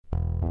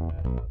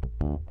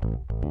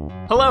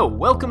Hello,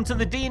 welcome to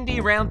the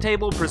D&D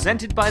Roundtable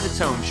presented by The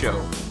Tome Show.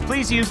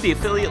 Please use the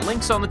affiliate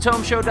links on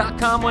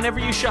thetomeshow.com whenever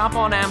you shop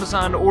on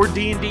Amazon or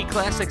D&D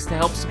Classics to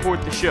help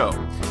support the show.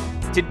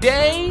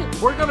 Today,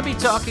 we're going to be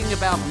talking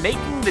about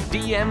making the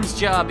DM's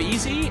job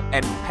easy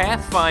and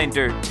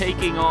Pathfinder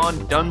taking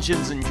on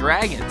Dungeons &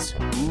 Dragons.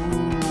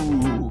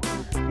 Ooh.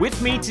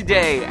 With me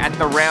today at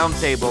the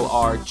Roundtable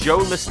are Joe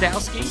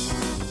Listowski.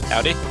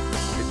 Howdy.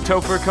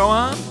 Topher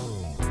Kohan.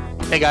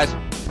 Hey, guys.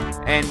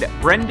 And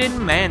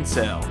Brendan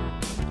Mansell.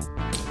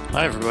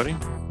 Hi, everybody.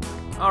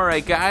 All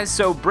right, guys.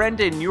 So,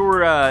 Brendan,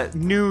 you're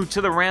new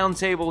to the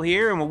roundtable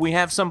here, and when we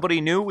have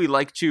somebody new, we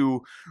like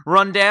to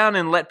run down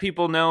and let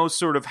people know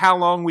sort of how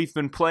long we've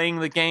been playing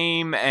the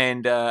game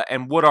and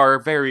what our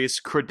various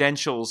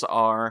credentials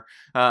are.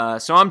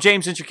 So, I'm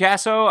James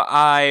Introcaso.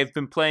 I've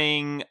been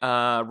playing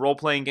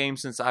role-playing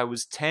games since I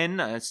was 10.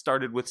 I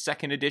started with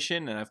 2nd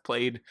edition, and I've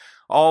played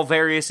all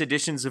various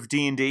editions of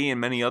D&D and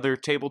many other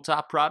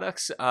tabletop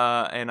products,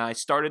 and I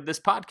started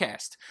this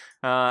podcast.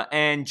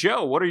 And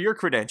Joe, what are your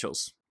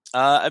credentials?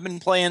 I've been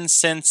playing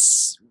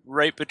since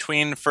right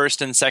between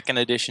 1st and 2nd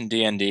edition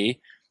D&D,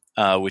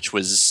 which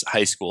was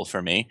high school for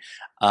me.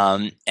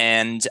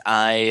 And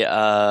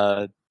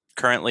I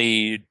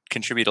currently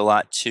contribute a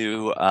lot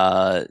to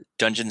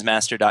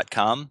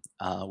DungeonsMaster.com,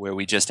 where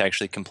we just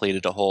actually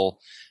completed a whole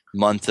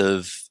month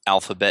of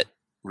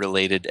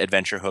alphabet-related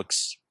adventure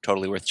hooks,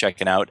 totally worth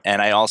checking out.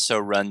 And I also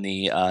run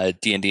the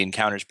D&D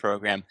Encounters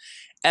program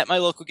at my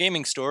local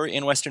gaming store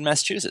in Western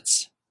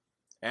Massachusetts.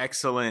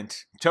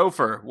 Excellent.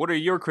 Topher, what are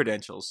your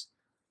credentials?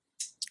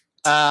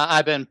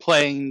 I've been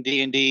playing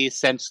D&D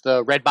since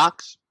the Red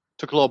Box.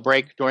 Took a little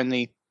break during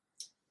the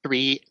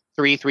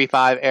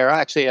 3.5 era.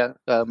 Actually, I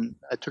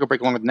took a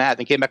break longer than that.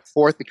 Then came back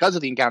forth because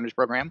of the Encounters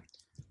program.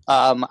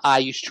 I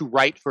used to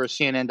write for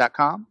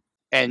CNN.com,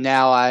 and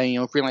now I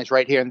freelance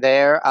right here and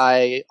there.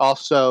 I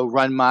also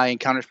run my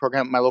Encounters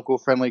program at my local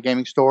friendly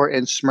gaming store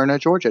in Smyrna,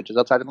 Georgia, just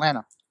outside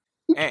Atlanta.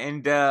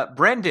 And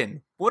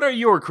Brendan, what are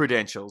your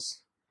credentials?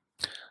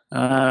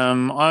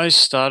 I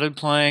started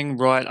playing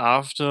right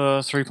after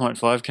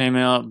 3.5 came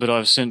out, but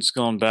I've since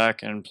gone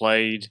back and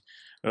played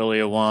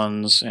earlier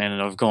ones,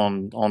 and I've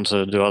gone on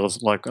to do other,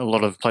 like a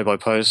lot of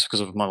play-by-post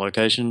because of my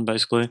location,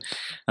 basically.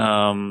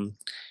 And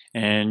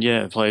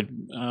yeah, played.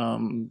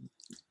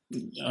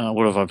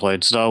 What have I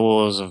played? Star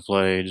Wars. I've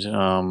played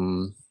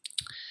Mutants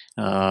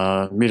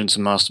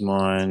and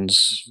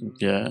Masterminds.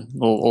 Yeah,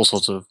 all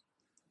sorts of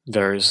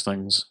various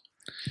things.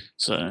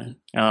 So,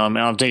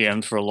 I've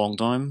DM'd for a long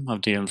time.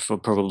 I've DM'd for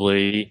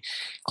probably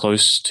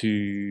close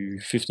to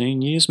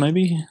 15 years,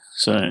 maybe.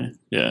 So,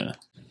 yeah.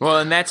 Well,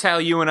 and that's how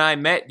you and I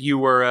met. You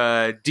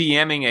were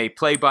DMing a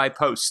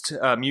play-by-post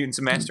Mutants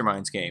and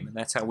Masterminds game, and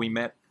that's how we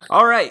met.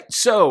 All right,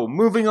 so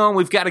moving on,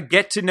 we've got a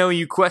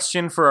get-to-know-you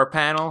question for our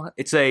panel.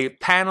 It's a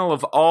panel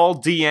of all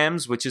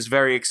DMs, which is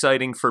very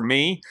exciting for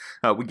me.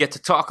 We get to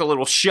talk a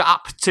little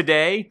shop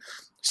today.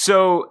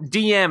 So,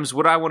 DMs,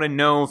 what I want to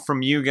know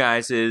from you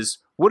guys is,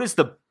 what is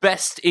the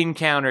best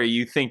encounter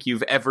you think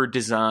you've ever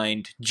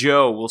designed?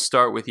 Joe, we'll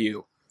start with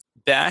you.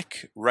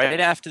 Back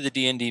right after the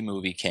D&D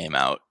movie came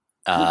out,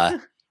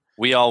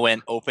 we all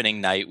went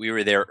opening night. We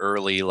were there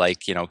early,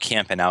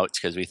 camping out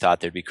because we thought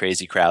there'd be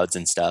crazy crowds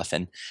and stuff.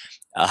 And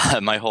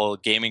my whole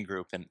gaming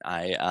group and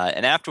I,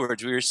 and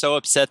afterwards we were so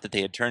upset that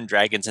they had turned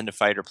dragons into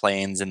fighter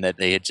planes and that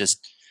they had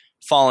just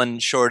fallen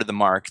short of the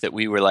mark that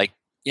we were like,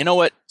 you know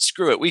what,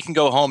 screw it, we can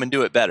go home and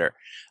do it better.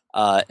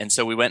 And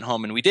so we went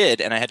home and we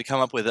did, and I had to come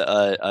up with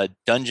a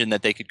dungeon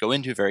that they could go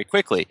into very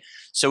quickly.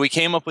 So we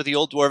came up with the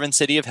old dwarven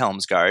city of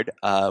Helmsgard,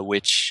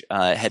 which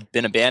had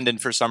been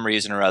abandoned for some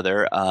reason or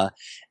other,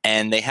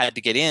 and they had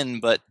to get in,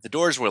 but the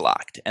doors were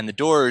locked. And the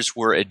doors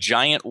were a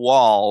giant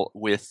wall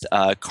with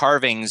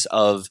carvings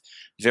of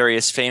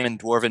various famous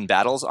dwarven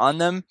battles on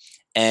them,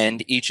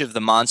 and each of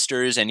the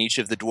monsters and each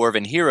of the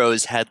dwarven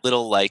heroes had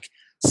little,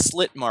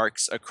 slit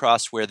marks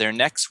across where their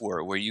necks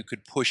were, where you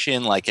could push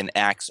in like an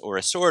axe or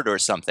a sword or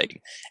something.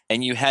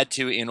 And you had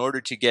to, in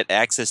order to get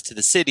access to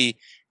the city,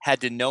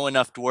 had to know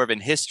enough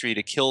dwarven history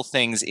to kill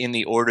things in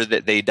the order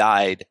that they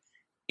died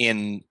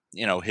in,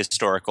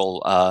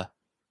 historical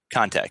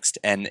context.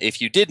 And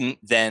if you didn't,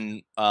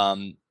 then a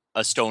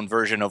stone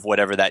version of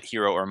whatever that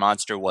hero or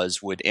monster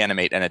was would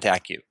animate and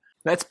attack you.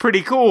 That's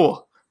pretty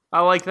cool.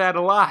 I like that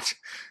a lot.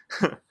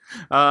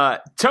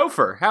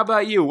 Topher, how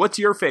about you? What's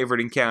your favorite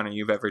encounter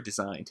you've ever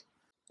designed?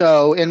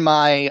 So in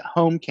my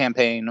home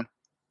campaign,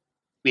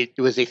 it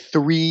was a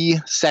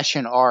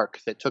 3-session arc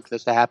that took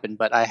this to happen,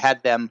 but I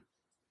had them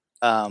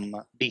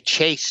be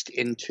chased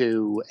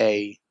into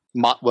a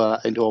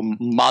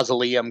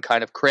mausoleum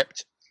kind of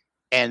crypt,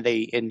 and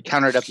they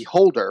encountered a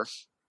beholder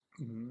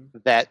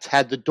that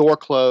had the door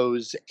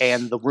closed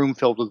and the room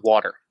filled with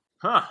water.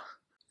 Huh.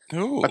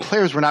 Ooh. My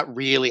players were not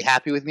really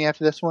happy with me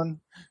after this one.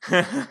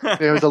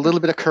 There was a little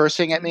bit of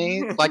cursing at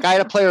me. Like, I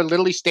had a player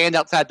literally stand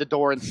outside the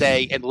door and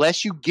say,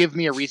 unless you give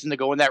me a reason to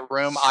go in that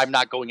room, I'm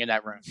not going in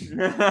that room.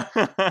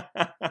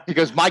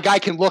 Because my guy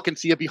can look and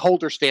see a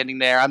beholder standing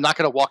there. I'm not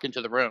going to walk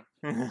into the room.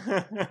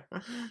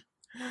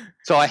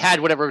 So I had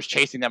whatever was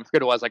chasing them, I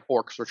forget what it was, like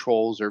orcs or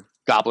trolls or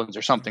goblins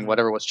or something,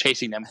 whatever was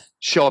chasing them,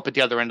 show up at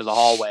the other end of the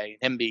hallway,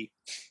 and him be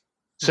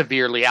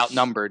severely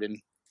outnumbered and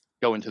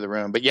go into the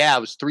room. But yeah,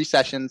 it was 3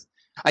 sessions.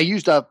 I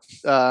used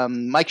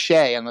Mike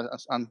Shea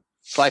on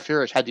Sly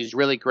Furious had these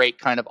really great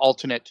kind of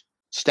alternate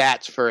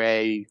stats for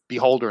a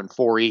beholder in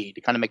 4E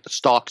to kind of make the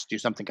stalks do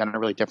something kind of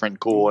really different and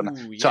cool.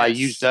 And so I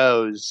used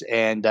those,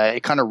 and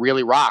it kind of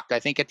really rocked. I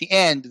think at the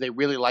end they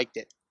really liked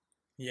it.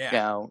 Yeah, you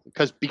know,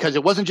 because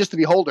it wasn't just the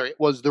beholder;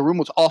 the room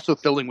was also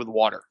filling with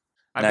water.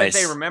 I bet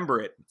they remember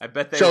it.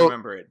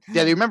 Remember it.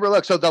 Yeah, they remember.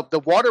 Look, so the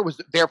water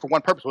was there for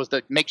one purpose: was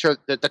to make sure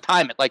that the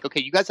time it. Like,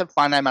 okay, you guys have a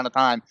finite amount of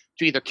time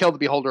to either kill the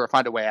beholder or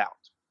find a way out.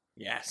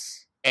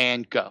 Yes,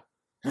 and go.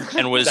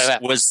 And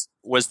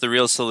was the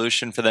real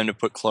solution for them to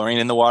put chlorine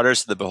in the water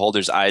so the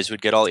beholder's eyes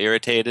would get all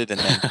irritated? And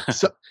then,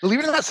 so, believe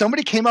it or not,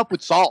 somebody came up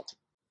with salt.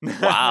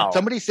 Wow!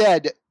 Somebody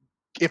said,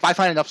 "If I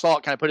find enough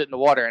salt, can I put it in the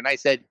water?" And I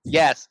said,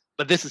 "Yes."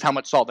 But this is how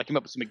much salt. They came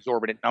up with some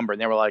exorbitant number,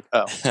 and they were like,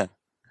 "Oh."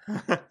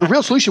 The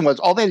real solution was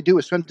all they had to do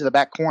was swim to the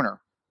back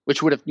corner,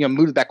 which would have moved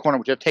to the back corner,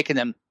 which would have taken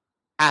them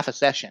half a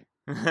session,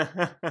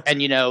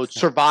 and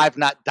survive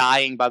not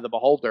dying by the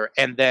beholder,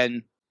 and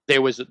then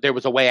there was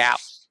a way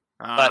out.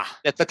 But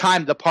at the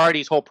time, the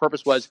party's whole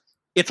purpose was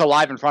it's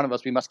alive in front of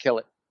us. We must kill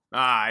it.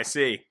 I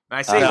see.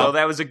 Well,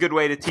 that was a good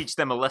way to teach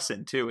them a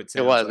lesson too.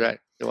 It was like. Right.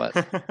 It was.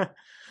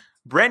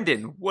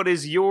 Brendan, what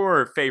is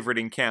your favorite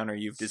encounter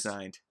you've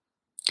designed?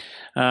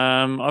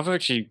 I've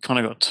actually kind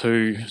of got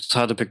 2. It's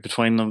hard to pick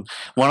between them.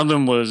 One of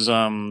them was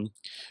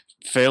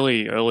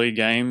fairly early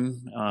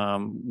game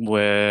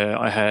where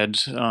I had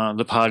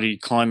the party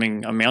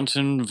climbing a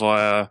mountain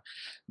via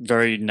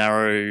very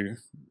narrow,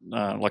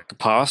 like a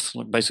path.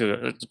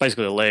 It's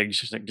basically a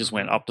ledge that just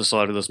went up the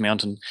side of this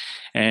mountain,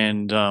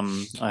 and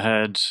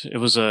it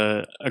was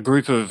a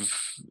group of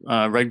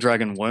red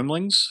dragon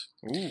wormlings.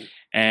 Ooh.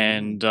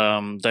 And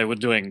they were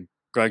doing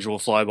gradual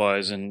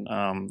flybys and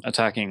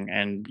attacking,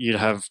 and you'd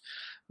have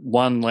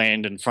one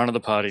land in front of the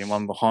party and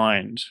one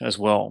behind as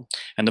well.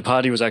 And the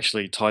party was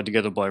actually tied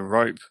together by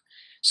rope,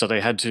 so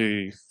they had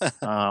to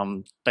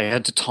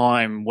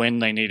time when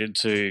they needed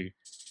to,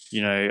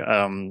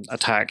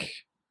 attack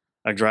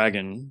a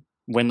dragon,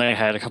 when they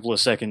had a couple of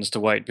seconds to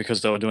wait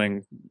because they were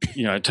doing,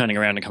 turning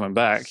around and coming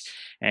back.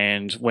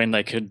 And when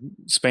they could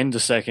spend a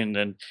second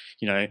and,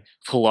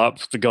 pull up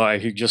the guy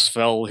who just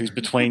fell, who's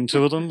between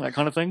 2 of them, that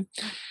kind of thing.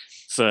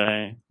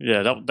 So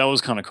yeah, that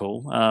was kind of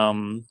cool.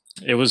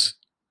 It was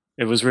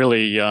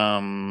really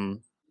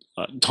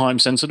time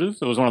sensitive.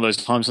 It was one of those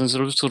time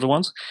sensitive sort of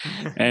ones.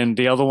 And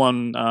the other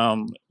one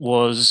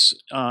was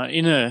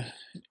in a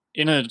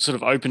sort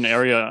of open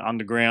area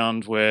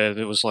underground where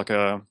there was like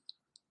a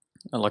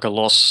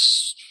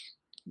lost,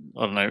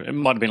 I don't know, it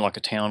might have been like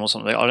a town or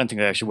something. I don't think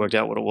they actually worked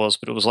out what it was,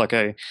 but it was like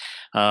a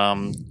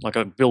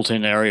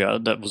built-in area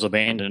that was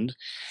abandoned,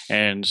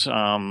 and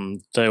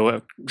they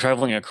were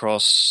traveling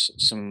across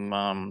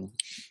some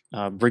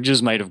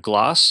bridges made of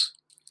glass,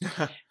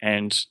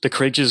 and the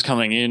creatures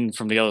coming in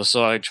from the other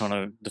side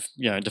trying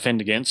to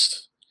defend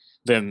against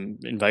them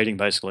invading,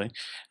 basically,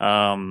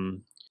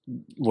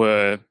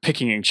 were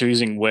picking and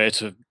choosing where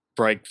to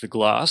break the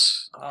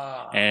glass,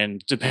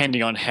 and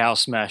depending on how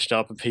smashed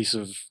up a piece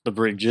of the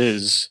bridge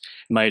is,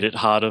 made it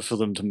harder for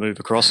them to move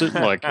across it.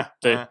 Like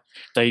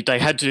they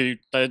had to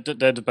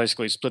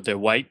basically split their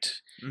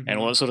weight and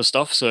all that sort of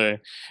stuff. So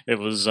it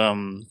was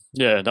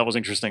that was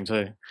interesting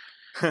too.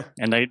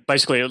 And they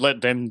basically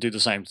let them do the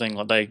same thing.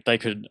 Like they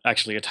could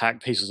actually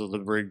attack pieces of the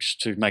bridge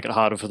to make it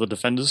harder for the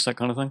defenders, that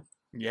kind of thing.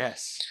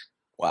 Yes.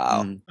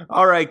 Wow.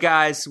 All right,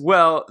 guys.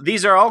 Well,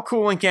 these are all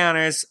cool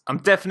encounters. I'm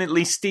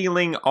definitely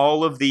stealing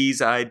all of these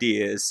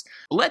ideas.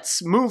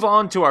 Let's move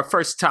on to our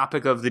first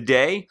topic of the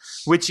day,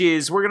 which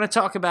is we're going to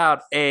talk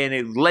about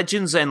a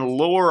Legends and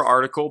Lore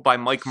article by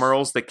Mike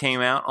Mearls that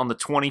came out on the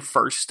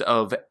 21st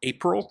of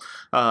April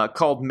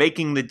called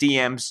Making the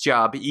DM's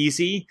Job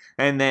Easy.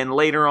 And then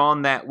later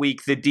on that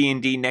week, the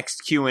D&D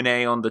Next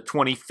Q&A on the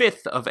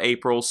 25th of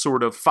April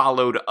sort of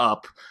followed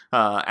up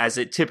as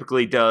it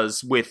typically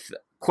does with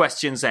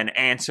questions and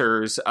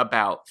answers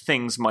about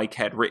things Mike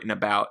had written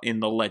about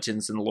in the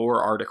Legends and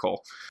Lore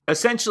article.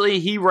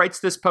 Essentially, he writes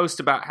this post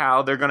about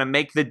how they're going to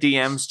make the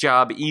DM's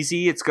job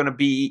easy. It's going to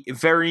be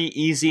very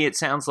easy, it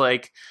sounds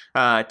like,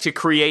 to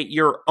create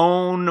your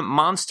own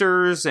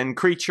monsters and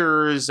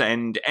creatures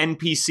and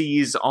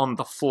NPCs on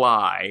the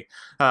fly,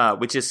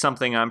 which is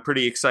something I'm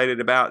pretty excited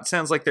about. It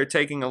sounds like they're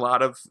taking a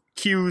lot of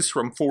cues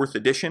from 4th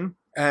edition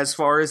as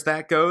far as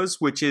that goes,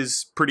 which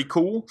is pretty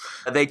cool.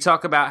 They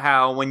talk about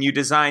how when you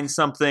design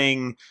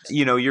something,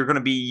 you're going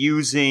to be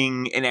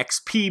using an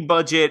XP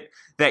budget,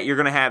 that you're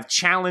going to have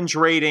challenge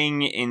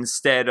rating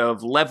instead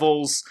of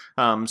levels.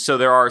 So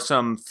there are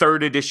some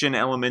 3rd edition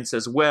elements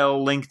as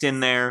well linked in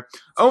there.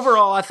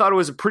 Overall, I thought it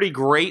was a pretty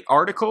great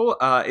article.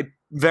 It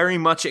very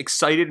much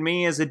excited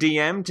me as a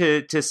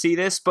DM to see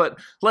this, but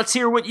let's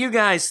hear what you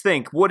guys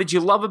think. What did you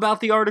love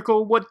about the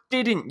article? What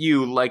didn't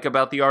you like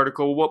about the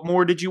article? What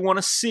more did you want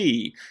to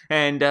see?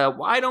 And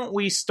why don't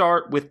we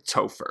start with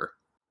Topher?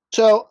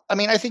 So, I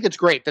mean, I think it's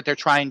great that they're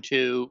trying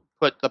to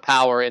put the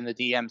power in the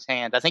DM's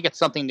hand. I think it's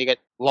something to get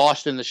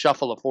lost in the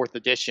shuffle of 4th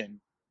edition.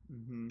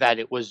 That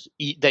it was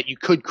that you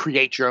could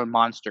create your own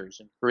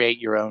monsters and create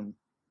your own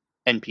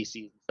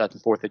NPCs and stuff in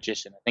 4th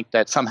edition. I think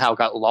that somehow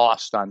got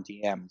lost on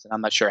DMs, and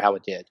I'm not sure how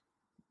it did.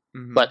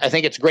 But I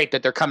think it's great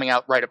that they're coming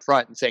out right up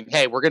front and saying,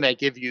 "Hey, we're going to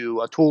give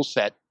you a tool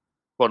set,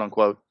 quote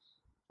unquote,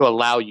 to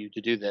allow you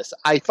to do this."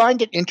 I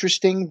find it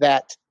interesting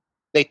that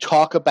they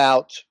talk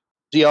about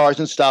DRs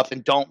and stuff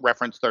and don't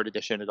reference 3rd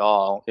edition at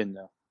all in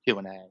the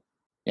Q&A.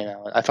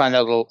 I find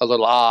that a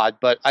little odd,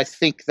 but I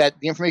think that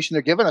the information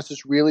they're giving us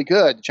is really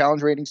good. The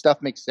challenge rating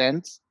stuff makes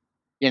sense.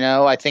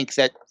 I think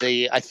that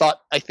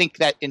I think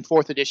that in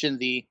 4th edition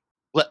the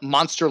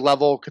monster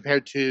level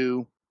compared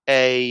to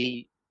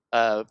a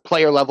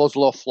player level is a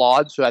little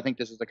flawed, so I think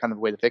this is the kind of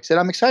way to fix it.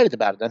 I'm excited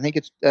about it. I think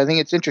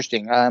it's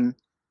interesting.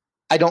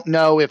 I don't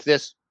know if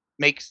this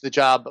makes the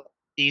job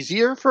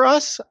easier for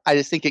us. I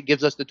just think it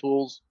gives us the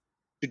tools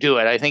to do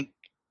it. I think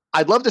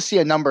I'd love to see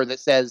a number that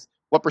says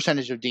what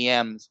percentage of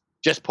DMs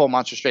just pull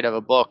monsters straight out of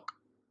a book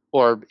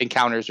or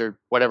encounters or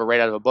whatever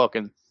right out of a book,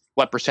 and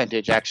what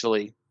percentage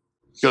actually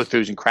go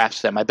throughs and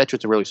crafts them. I bet you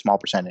it's a really small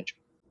percentage.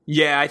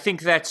 Yeah, I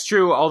think that's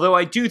true, although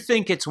I do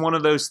think it's one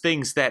of those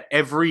things that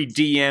every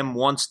DM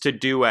wants to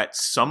do at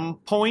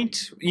some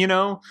point,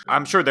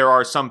 I'm sure there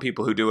are some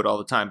people who do it all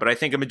the time, but I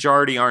think a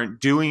majority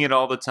aren't doing it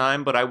all the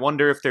time, but I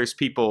wonder if there's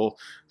people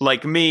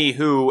like me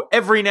who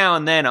every now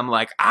and then I'm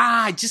like,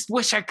 I just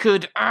wish I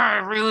could, I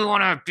really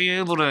want to be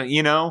able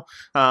to,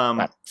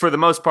 For the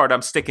most part,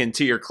 I'm sticking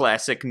to your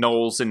classic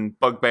gnolls and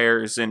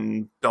bugbears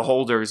and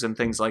beholders and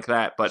things like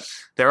that, but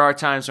there are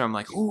times where I'm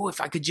like, ooh, if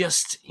I could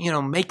just,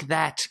 make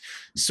that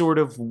sort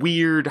of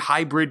weird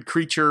hybrid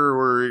creature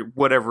or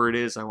whatever it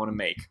is I want to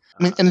make.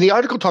 And the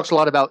article talks a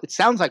lot about, it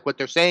sounds like what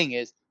they're saying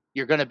is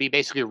you're going to be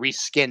basically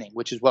reskinning,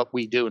 which is what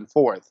we do in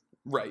 4th.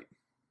 Right.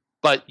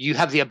 But you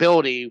have the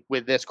ability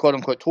with this quote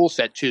unquote tool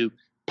set to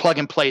plug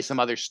and play some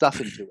other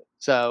stuff into it.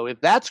 So if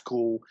that's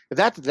cool, if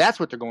that's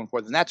what they're going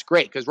for, then that's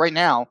great. Because right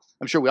now,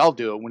 I'm sure we all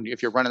do it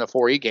if you're running a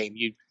 4E game,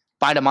 you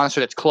find a monster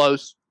that's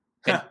close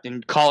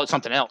and call it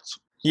something else.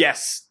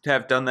 Yes,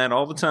 have done that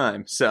all the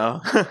time.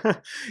 So,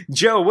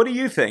 Joe, what do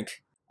you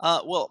think?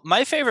 Well,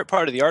 my favorite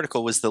part of the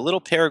article was the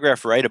little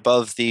paragraph right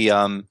above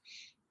the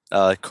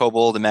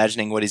kobold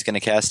imagining what he's going to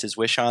cast his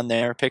wish on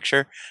there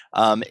picture.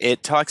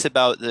 It talks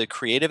about the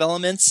creative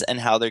elements and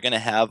how they're going to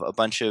have a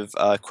bunch of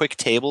quick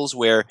tables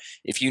where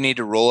if you need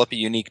to roll up a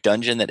unique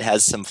dungeon that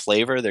has some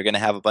flavor, they're going to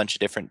have a bunch of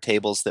different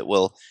tables that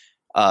will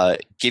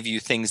give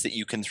you things that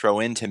you can throw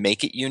in to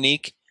make it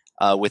unique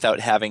without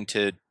having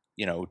to,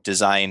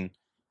 design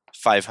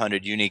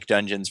 500 unique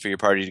dungeons for your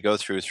party to go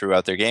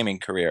throughout their gaming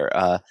career.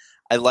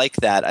 I like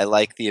that. I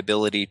like the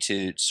ability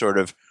to sort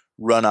of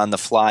run on the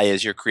fly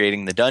as you're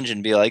creating the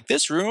dungeon, be like,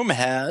 this room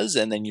has,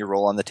 and then you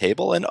roll on the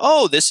table and,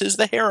 oh, this is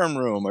the harem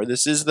room, or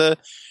this is the,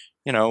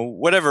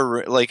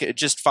 whatever, like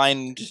just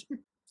find,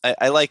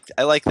 I like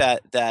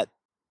that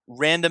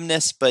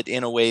randomness, but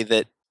in a way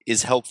that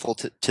is helpful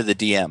to the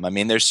DM. I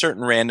mean, there's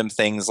certain random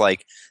things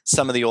like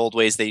some of the old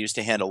ways they used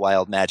to handle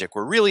wild magic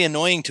were really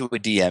annoying to a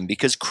DM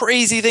because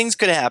crazy things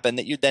could happen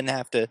that you'd then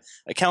have to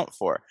account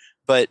for.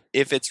 But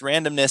if it's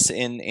randomness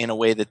in a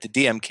way that the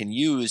DM can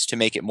use to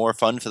make it more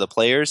fun for the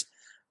players,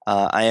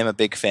 I am a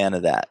big fan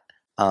of that.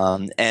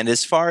 And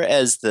as far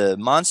as the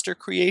monster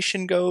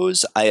creation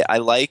goes, I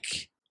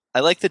like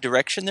the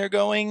direction they're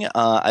going.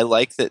 I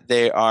like that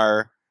they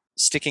are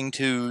sticking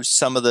to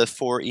some of the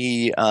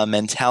 4E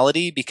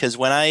mentality, because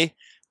when I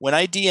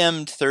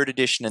DM'd 3rd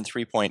edition and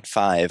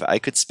 3.5, I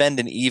could spend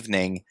an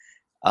evening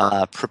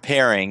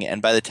preparing,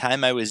 and by the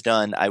time I was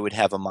done, I would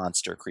have a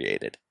monster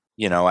created.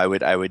 I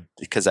would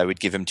because I would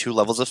give him 2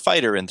 levels of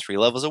fighter and 3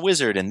 levels of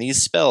wizard and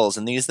these spells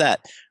and these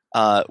that.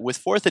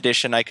 With 4th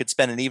edition, I could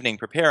spend an evening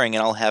preparing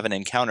and I'll have an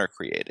encounter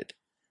created.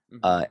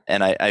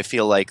 And I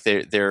feel like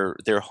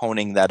they're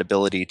honing that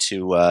ability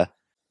to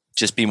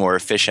just be more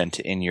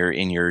efficient in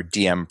your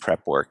DM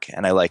prep work,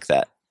 and I like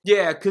that.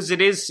 Yeah, because it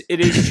is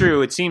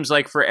true. It seems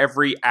like for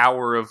every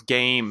hour of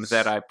game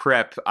that I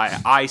prep,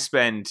 I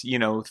spend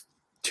 2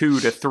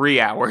 to 3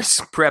 hours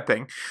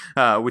prepping,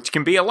 which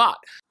can be a lot.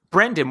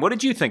 Brendan, what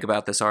did you think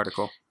about this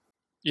article?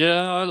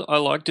 Yeah, I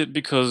liked it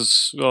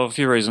because of a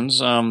few reasons.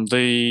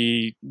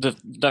 That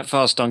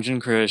fast dungeon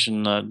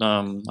creation that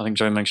I think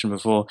Joe mentioned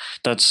before,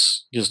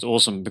 that's just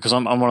awesome, because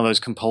I'm one of those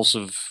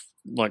compulsive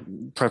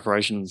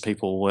preparation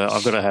people where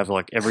I've got to have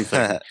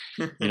everything.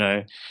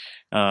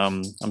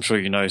 I'm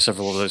sure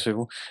several of those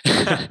people.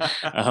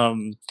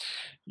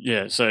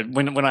 Yeah, so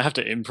when I have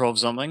to improv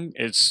something,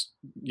 it's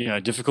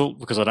difficult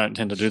because I don't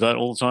tend to do that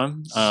all the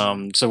time.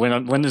 So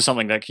when there's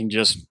something that can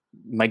just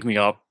make me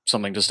up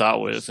something to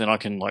start with, and I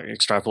can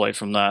extrapolate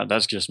from that,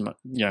 that's just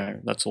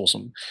that's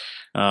awesome.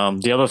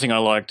 The other thing I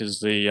liked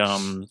is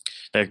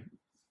they're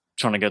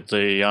trying to get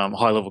the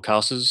high level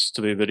casters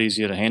to be a bit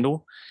easier to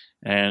handle,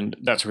 and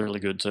that's really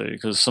good too,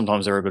 because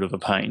sometimes they're a bit of a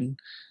pain.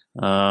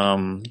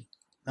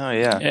 Oh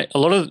yeah. A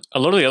lot of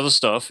the other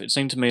stuff, it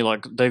seemed to me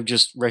like they're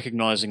just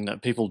recognizing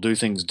that people do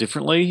things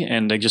differently,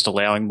 and they're just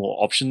allowing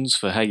more options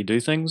for how you do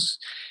things.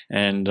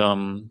 And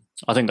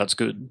I think that's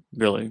good,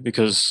 really,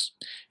 because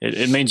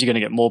it means you're going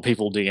to get more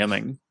people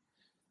DMing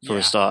for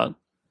a start,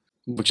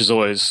 which is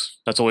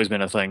that's always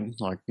been a thing.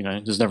 Like,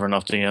 there's never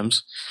enough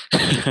DMs.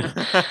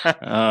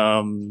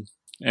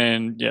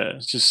 And yeah,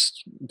 it's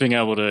just being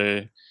able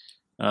to,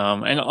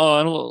 and a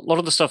lot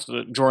of the stuff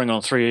drawing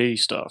on 3E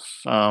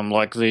stuff,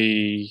 like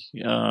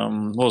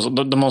what was it,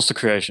 the monster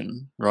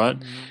creation, right?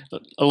 Mm-hmm.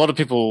 A lot of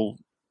people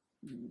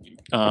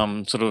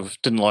sort of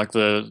didn't like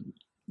the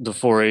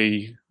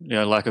 4E,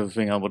 lack of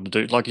being able to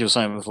do, like you were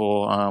saying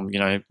before,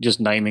 just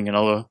naming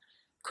another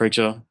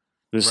creature,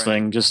 this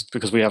thing, just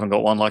because we haven't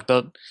got one like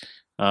that.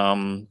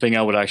 Being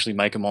able to actually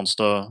make a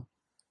monster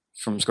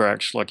from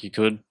scratch like you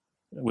could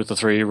with the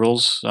 3E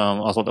rules,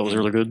 I thought that was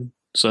really good.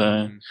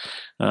 So,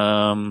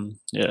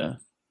 yeah.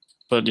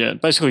 But yeah,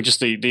 basically just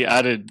the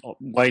added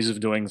ways of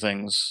doing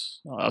things.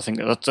 I think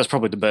that's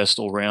probably the best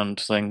all-round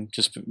thing,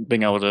 just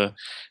being able to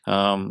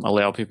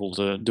allow people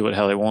to do it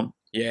how they want.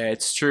 Yeah,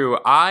 it's true.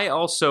 I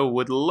also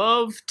would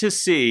love to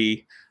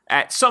see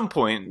at some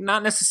point,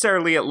 not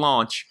necessarily at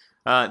launch,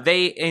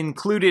 they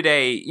included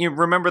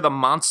remember the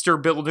monster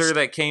builder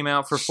that came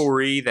out for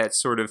 4E, that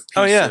sort of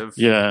piece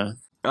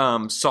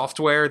of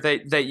software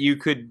that you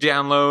could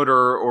download,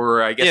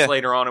 or I guess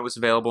later on it was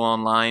available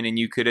online and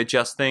you could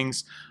adjust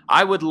things.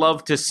 I would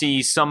love to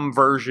see some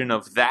version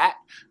of that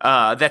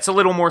that's a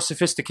little more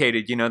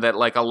sophisticated, that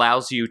like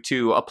allows you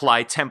to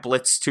apply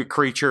templates to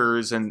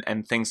creatures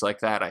and things like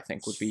that. I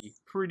think would be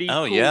pretty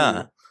cool.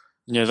 Yeah,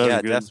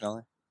 that'd be good.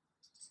 Definitely.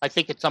 I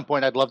think at some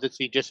point I'd love to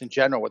see just in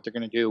general what they're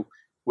going to do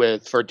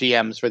for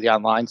DMs for the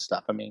online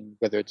stuff. I mean,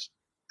 whether it's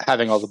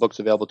having all the books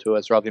available to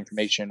us or all the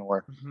information,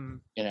 or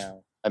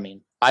I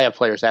mean, I have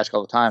players ask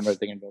all the time, are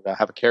they going to be able to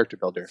have a character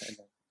builder? And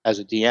as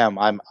a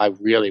DM, I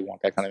really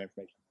want that kind of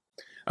information.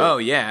 Oh,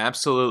 yeah,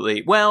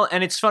 absolutely. Well,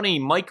 and it's funny,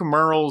 Mike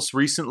Merles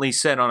recently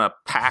said on a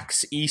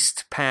PAX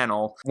East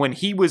panel, when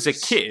he was a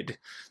kid,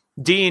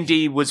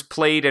 D&D was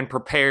played and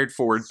prepared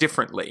for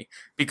differently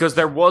because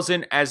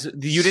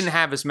you didn't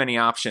have as many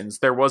options.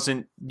 There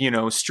wasn't,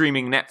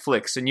 streaming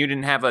Netflix, and you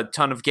didn't have a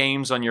ton of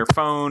games on your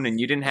phone, and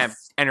you didn't have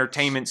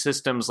entertainment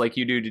systems like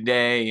you do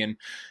today. And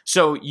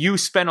so you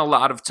spent a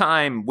lot of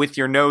time with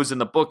your nose in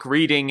the book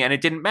reading, and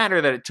it didn't matter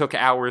that it took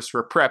hours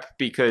for prep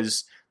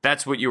because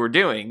that's what you were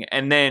doing.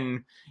 And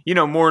then,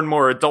 more and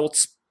more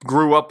adults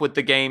grew up with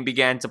the game,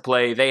 began to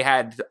play. They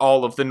had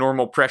all of the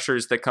normal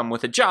pressures that come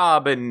with a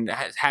job and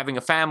having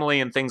a family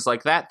and things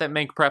like that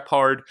make prep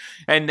hard.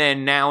 And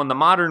then now in the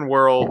modern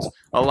world,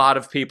 a lot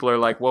of people are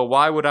like, well,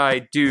 why would I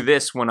do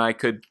this when I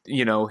could,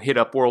 hit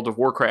up World of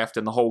Warcraft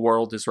and the whole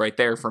world is right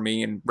there for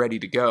me and ready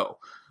to go.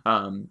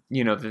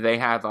 They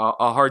have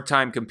a hard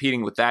time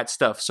competing with that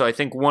stuff. So I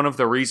think one of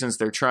the reasons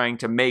they're trying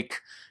to make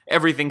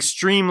everything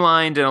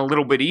streamlined and a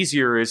little bit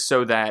easier is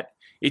so that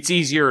it's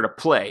easier to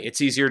play. It's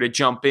easier to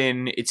jump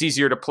in. It's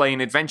easier to play an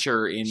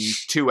adventure in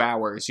 2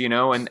 hours,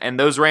 and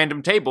those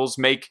random tables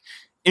make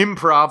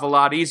improv a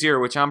lot easier,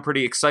 which I'm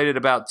pretty excited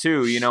about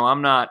too.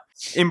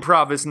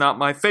 Improv is not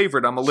my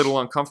favorite. I'm a little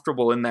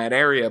uncomfortable in that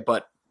area,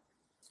 but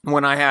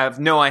when I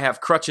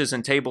have crutches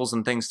and tables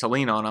and things to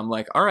lean on, I'm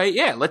like, all right,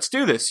 yeah, let's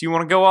do this. You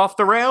want to go off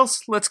the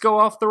rails? Let's go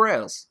off the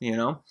rails,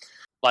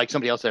 Like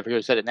somebody else, I forget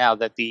who said it now,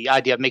 that the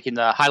idea of making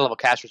the high-level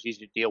casters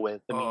easy to deal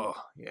with. I mean,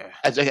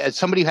 as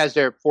somebody who has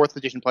their 4th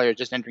edition players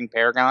just entering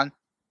Paragon,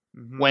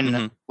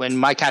 when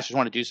my casters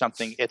want to do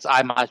something,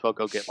 I might as well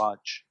go get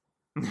lunch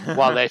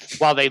while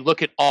they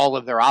look at all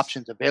of their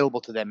options available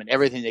to them and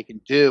everything they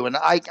can do. And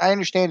I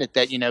understand it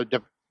that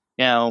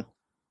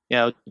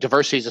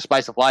diversity is the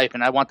spice of life,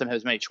 and I want them to have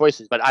as many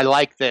choices. But I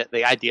like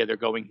the idea they're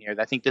going here.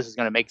 I think this is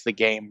going to make the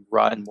game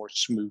run more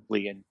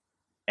smoothly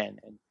and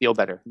feel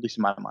better, at least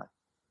in my mind.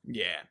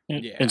 Yeah.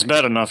 It's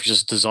bad enough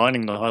just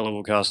designing the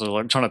high-level caster,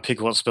 like trying to pick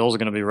what spells are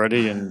going to be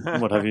ready and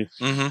what have you.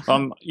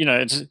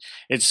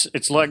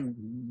 It's like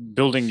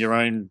building your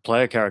own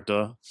player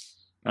character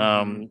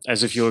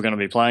as if you were going to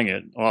be playing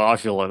it. Well, I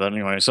feel like that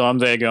anyway. So I'm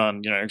there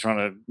going, trying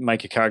to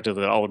make a character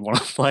that I would want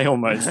to play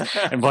almost.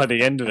 And by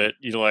the end of it,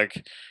 you're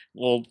like,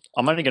 well,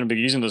 I'm only going to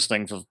be using this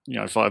thing for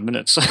 5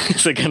 minutes.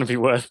 Is it going to be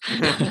worth?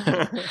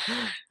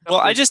 Well,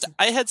 I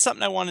had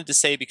something I wanted to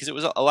say because it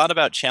was a lot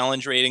about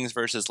challenge ratings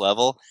versus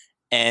level.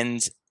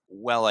 And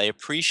while I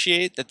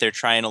appreciate that they're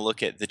trying to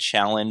look at the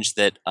challenge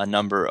that a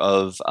number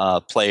of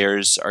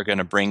players are going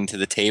to bring to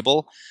the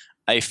table,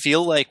 I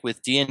feel like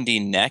with D&D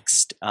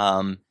Next,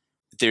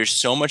 there's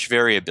so much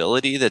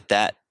variability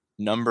that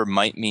number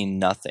might mean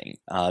nothing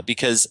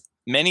because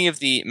many of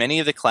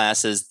the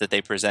classes that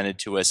they presented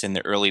to us in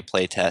the early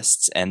play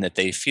tests and that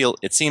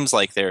it seems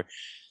like they're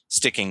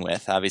sticking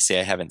with. Obviously,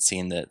 I haven't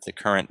seen the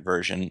current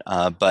version,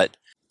 but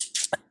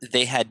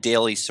they had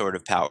daily sort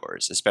of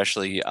powers,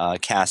 especially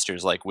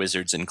casters like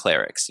wizards and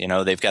clerics.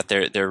 They've got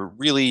their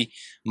really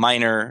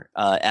minor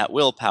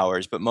at-will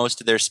powers, but most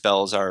of their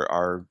spells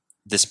are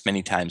this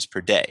many times per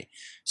day.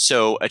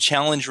 So a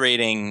challenge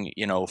rating,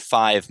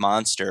 5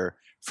 monster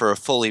for a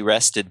fully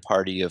rested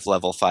party of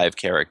level 5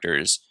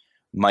 characters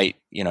might,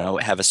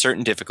 have a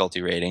certain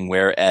difficulty rating,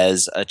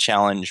 whereas a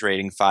challenge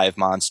rating 5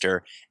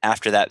 monster,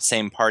 after that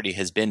same party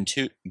has been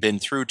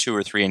through 2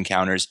 or 3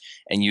 encounters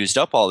and used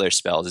up all their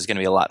spells, is going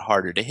to be a lot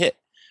harder to hit.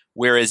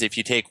 Whereas if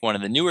you take one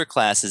of the newer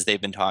classes they've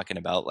been talking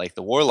about, like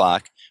the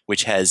Warlock,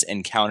 which has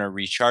encounter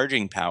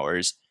recharging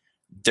powers,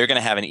 they're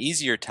going to have an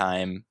easier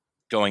time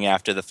going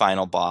after the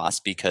final boss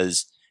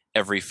because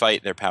every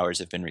fight their powers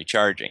have been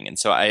recharging. And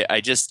so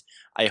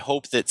I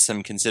hope that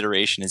some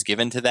consideration is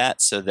given to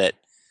that so that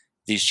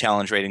these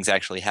challenge ratings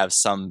actually have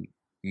some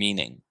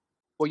meaning.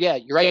 Well, yeah,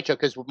 you're right, Joe,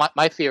 because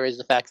my fear is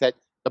the fact that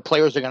the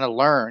players are going to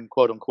learn,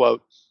 quote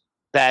unquote,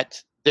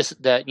 that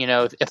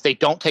if they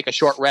don't take a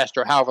short rest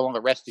or however long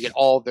a rest to get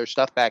all of their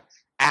stuff back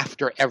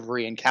after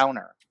every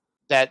encounter,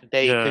 that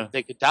they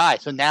could die.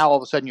 So now all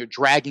of a sudden you're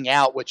dragging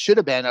out what should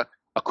have been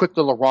a quick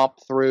little romp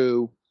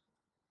through,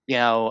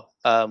 the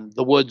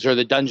woods or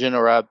the dungeon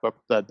or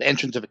the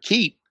entrance of a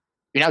keep.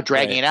 You're now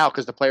dragging it out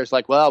because the player's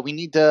like, well, we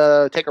need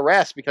to take a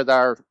rest because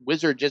our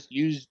wizard just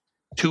used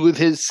 2 of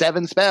his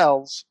 7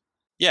 spells.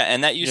 Yeah,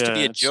 and that used to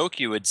be a joke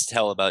you would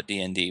tell about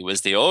D&D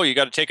was you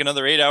got to take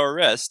another 8-hour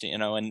rest,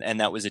 and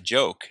that was a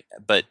joke.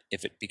 But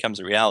if it becomes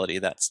a reality,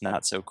 that's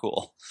not so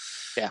cool.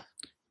 Yeah.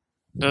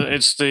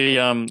 It's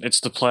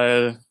the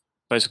player,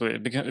 basically.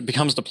 It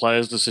becomes the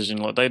player's decision.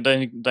 Like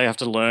they have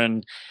to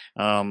learn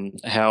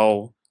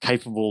how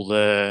capable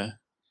their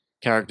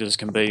characters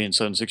can be in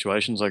certain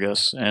situations, I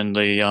guess. And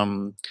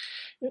the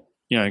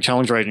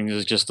challenge rating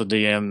is just the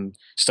DM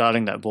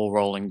starting that ball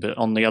rolling, but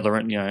on the other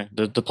end,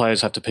 the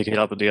players have to pick it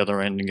up at the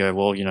other end and go,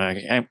 well,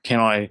 can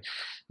I,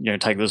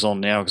 take this on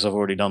now because I've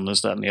already done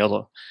this, that, and the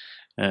other.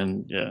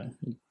 And yeah,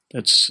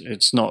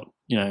 it's not,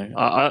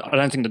 I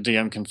don't think the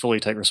DM can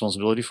fully take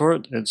responsibility for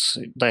it.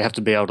 They have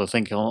to be able to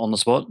think on the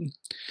spot.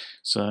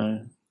 So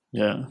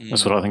yeah,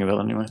 that's what I think about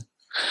it anyway.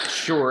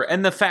 Sure,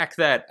 and the fact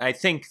that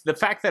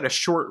a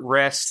short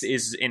rest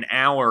is an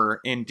hour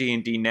in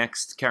D&D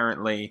Next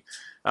currently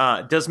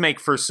does make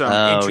for some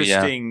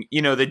interesting.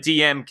 Yeah. The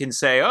DM can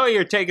say, "Oh,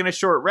 you're taking a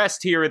short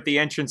rest here at the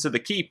entrance of the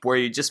keep where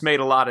you just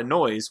made a lot of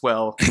noise."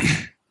 Well,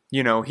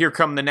 here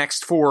come the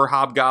next 4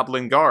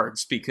 hobgoblin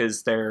guards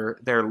because they're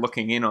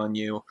looking in on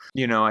you.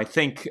 I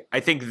think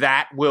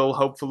that will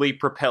hopefully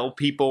propel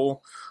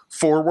people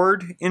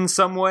forward in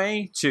some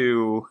way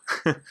to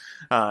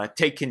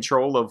take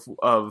control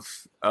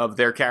of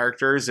their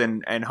characters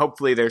and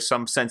hopefully there's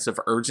some sense of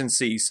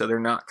urgency so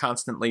they're not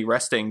constantly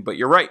resting. But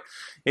you're right,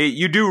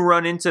 you do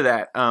run into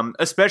that,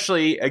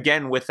 especially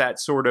again with that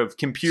sort of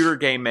computer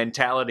game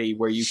mentality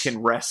where you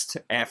can rest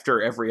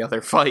after every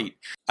other fight.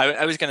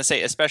 I was going to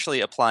say,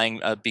 especially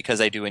applying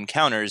because I do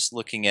encounters,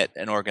 looking at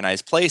an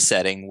organized play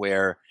setting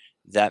where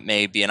that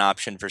may be an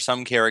option for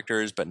some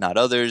characters, but not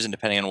others. And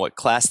depending on what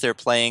class they're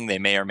playing, they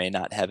may or may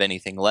not have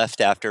anything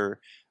left after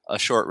a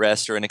short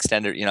rest or an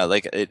extended,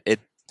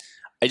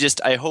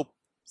 I hope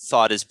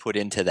thought is put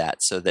into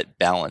that so that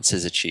balance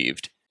is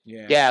achieved.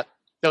 Yeah.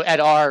 So at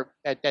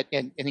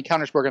in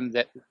Encounters program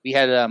that we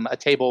had a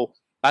table,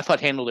 I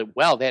thought handled it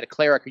well. They had a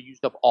cleric who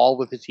used up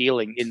all of his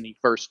healing in the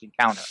first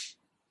encounter,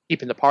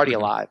 keeping the party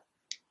alive.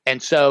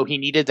 And so he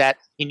needed a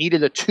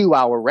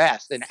 2-hour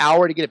rest, an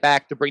hour to get it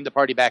back to bring the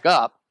party back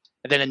up,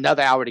 and then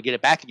another hour to get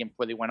it back again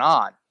before they went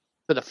on.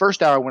 So the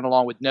first hour went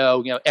along with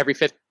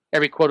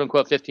every quote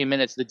unquote 15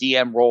 minutes, the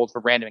DM rolled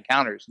for random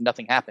encounters.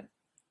 Nothing happened.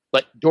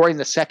 But during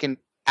the second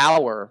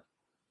hour,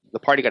 the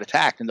party got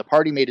attacked, and the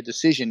party made a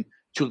decision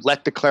to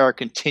let the cleric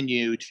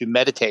continue to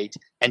meditate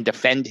and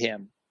defend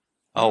him.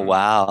 Oh,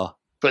 wow.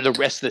 For the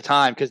rest of the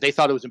time, because they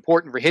thought it was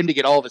important for him to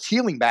get all of his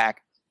healing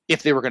back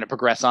if they were going to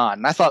progress on.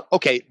 And I thought,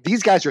 okay,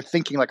 these guys are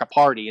thinking like a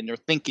party, and they're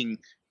thinking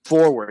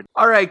forward.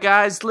 All right,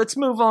 guys, let's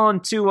move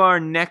on to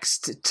our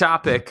next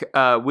topic,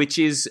 which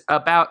is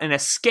about an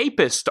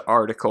escapist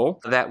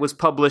article that was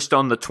published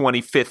on the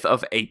 25th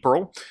of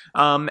April.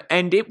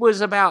 And it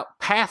was about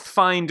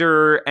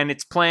Pathfinder and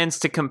its plans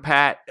to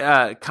combat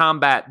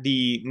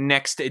the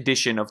next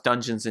edition of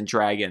Dungeons &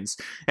 Dragons.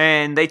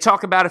 And they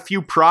talk about a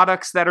few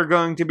products that are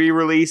going to be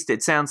released.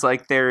 It sounds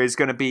like there is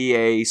going to be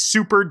a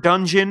super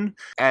dungeon,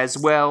 as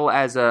well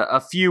as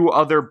a few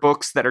other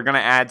books that are going to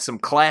add some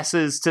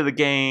classes to the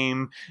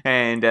game,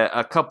 and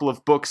a couple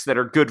of books that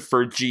are good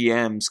for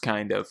GMs,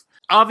 kind of.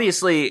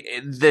 Obviously,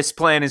 this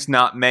plan is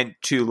not meant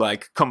to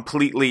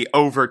completely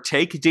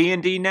overtake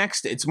D&D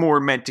Next. It's more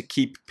meant to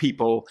keep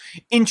people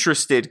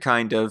interested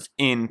kind of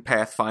in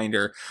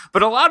Pathfinder.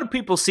 But a lot of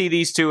people see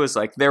these two as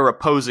they're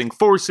opposing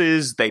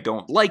forces. They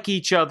don't like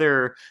each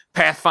other.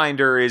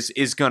 Pathfinder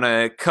is going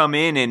to come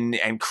in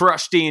and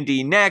crush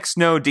D&D Next.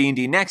 No,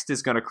 D&D Next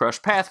is going to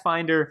crush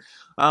Pathfinder.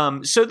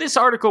 So this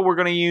article we're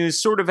going to use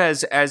sort of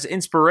as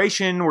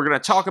inspiration. We're going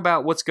to talk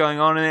about what's going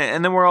on in it,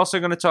 and then we're also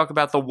going to talk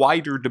about the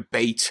wider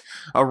debate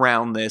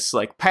around this,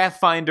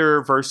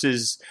 Pathfinder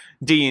versus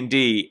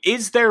D&D.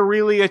 Is there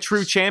really a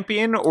true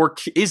champion, or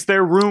is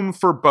there room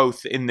for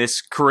both in this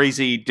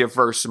crazy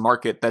diverse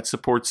market that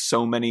supports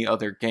so many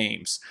other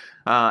games?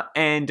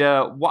 And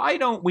why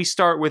don't we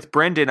start with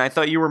Brendan? I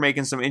thought you were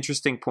making some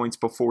interesting points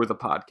before the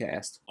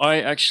podcast.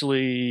 I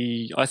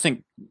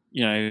think,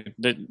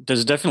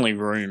 there's definitely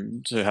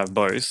room to have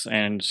both,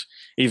 and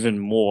even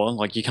more.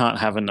 Like, you can't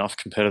have enough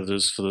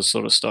competitors for this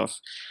sort of stuff.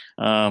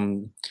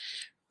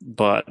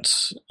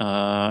 But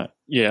I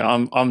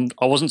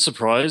wasn't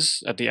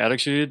surprised at the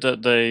attitude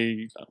that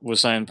they were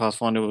saying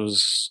Pathfinder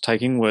was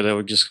taking, where they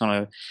were just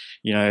kind of,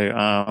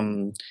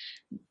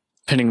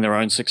 pinning their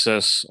own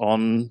success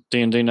on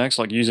D&D Next,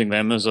 like using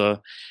them as a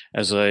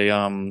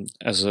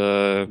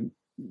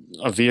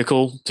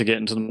vehicle to get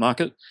into the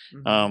market.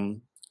 Mm-hmm.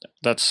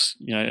 That's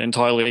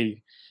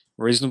entirely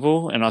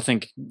reasonable, and I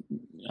think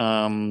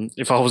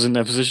if I was in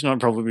their position, I'd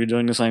probably be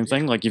doing the same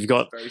thing. Like,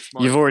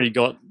 you've already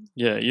got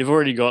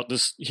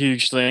this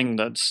huge thing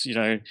that's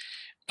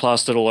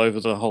plastered all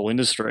over the whole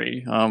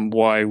industry.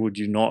 Why would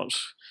you not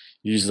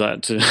use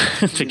that to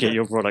get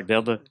your product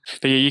out there?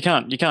 But yeah, you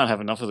can't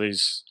have enough of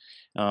these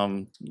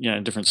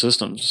different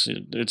systems.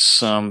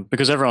 It's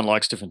because everyone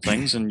likes different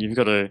things, and you've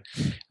got to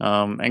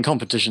and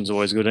competition's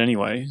always good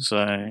anyway. So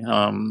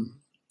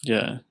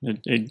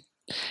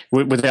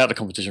without the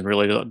competition,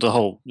 really,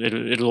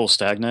 it'll all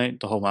stagnate.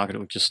 The whole market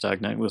would just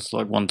stagnate with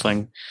like one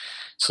thing.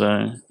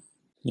 So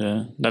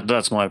yeah,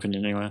 that's my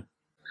opinion anyway.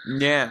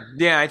 Yeah,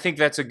 I think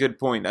that's a good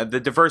point. The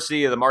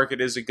diversity of the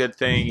market is a good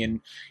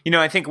thing, and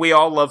I think we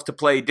all love to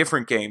play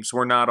different games.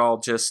 We're not all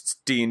just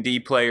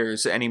D&D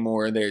players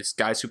anymore. There's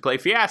guys who play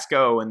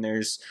Fiasco, and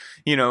there's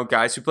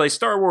guys who play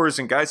Star Wars,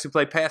 and guys who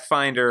play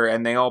Pathfinder,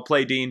 and they all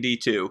play D&D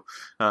too,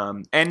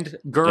 and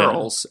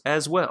girls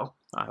as well,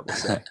 I will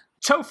say.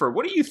 Topher,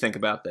 what do you think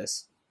about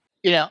this?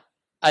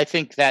 I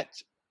think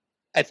that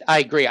I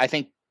agree. I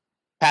think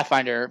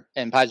Pathfinder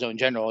and Paizo in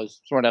general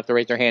is sort of have to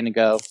raise their hand and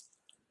go,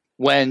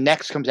 when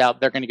Next comes out,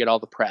 they're going to get all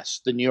the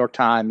press. The New York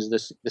Times, the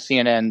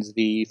CNNs,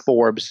 the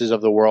Forbeses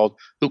of the world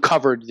who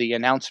covered the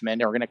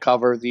announcement are going to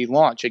cover the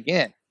launch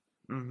again.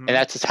 Mm-hmm. And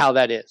that's just how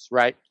that is,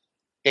 right?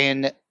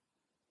 And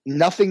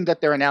nothing that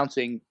they're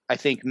announcing, I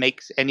think,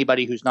 makes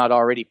anybody who's not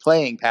already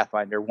playing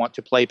Pathfinder want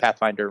to play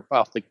Pathfinder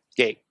off the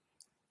gate.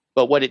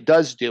 But what it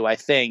does do, I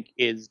think,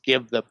 is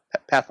give the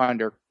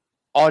Pathfinder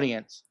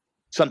audience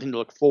something to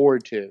look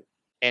forward to.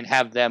 And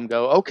have them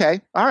go, okay,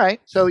 all right.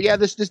 So yeah,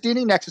 this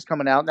D&D Next is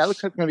coming out, and that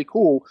looks like it's going to be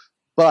cool.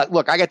 But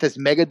look, I got this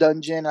mega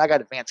dungeon, I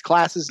got advanced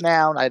classes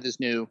now, and I have this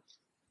new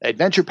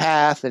adventure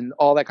path and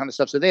all that kind of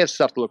stuff. So they have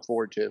stuff to look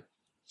forward to.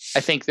 I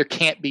think there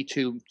can't be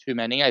too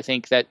many. I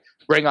think that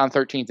bring on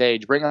 13th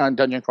Age, bring on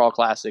Dungeon Crawl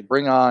Classic,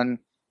 bring on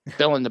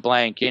fill in the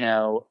blank,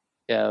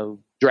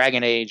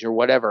 Dragon Age or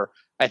whatever.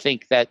 I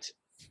think that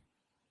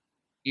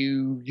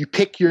you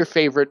pick your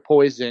favorite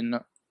poison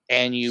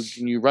and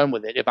you run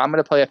with it. If I'm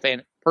going to play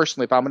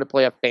if I'm going to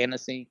play a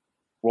fantasy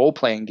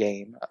role-playing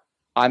game,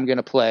 I'm going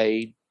to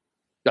play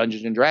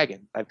Dungeons and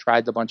Dragons. I've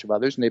tried a bunch of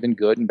others, and they've been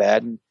good and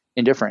bad and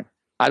indifferent.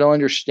 I don't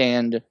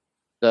understand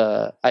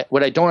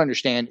what I don't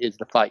understand is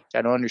the fight.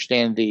 I don't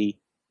understand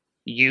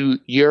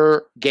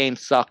your game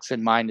sucks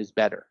and mine is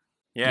better.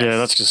 Yes. Yeah,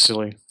 that's just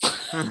silly.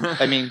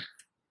 I mean,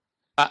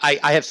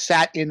 I have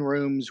sat in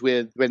rooms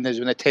when there's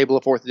been a table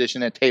of 4th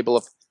edition and a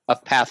table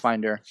of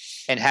Pathfinder,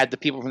 and had the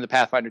people from the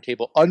Pathfinder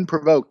table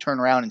unprovoked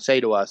turn around and say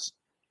to us,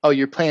 "Oh,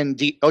 you're playing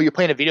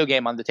a video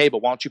game on the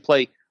table. Why don't you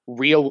play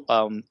real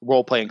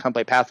role play and come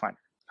play Pathfinder?"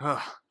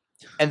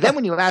 And then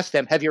when you ask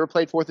them, "Have you ever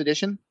played 4th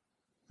edition?"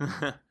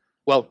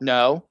 Well,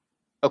 no.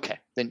 Okay,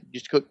 then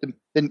just go.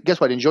 Then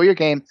guess what? Enjoy your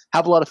game.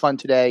 Have a lot of fun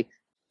today.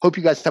 Hope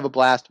you guys have a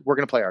blast. We're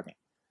going to play our game.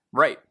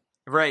 Right,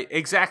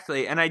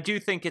 exactly. And I do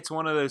think it's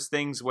one of those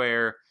things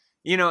where,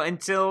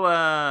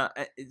 until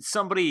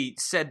somebody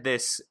said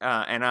this,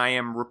 and I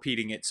am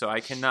repeating it, so I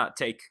cannot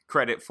take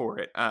credit for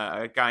it,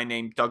 a guy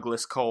named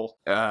Douglas Cole,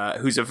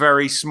 who's a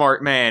very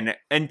smart man,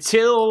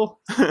 until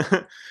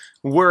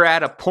we're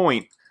at a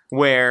point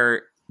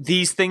where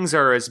these things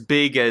are as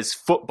big as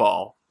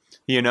football,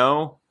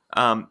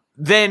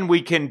 then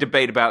we can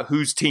debate about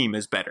whose team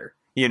is better.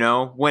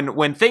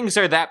 When things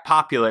are that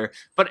popular,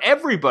 but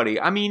everybody,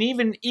 I mean,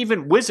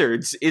 even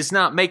Wizards is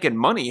not making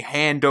money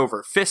hand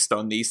over fist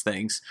on these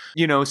things,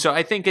 so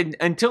I think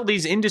until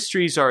these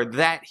industries are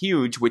that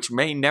huge, which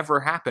may never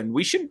happen,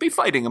 we shouldn't be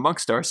fighting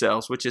amongst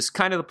ourselves, which is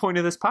kind of the point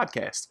of this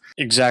podcast.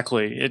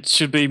 Exactly. It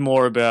should be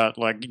more about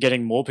like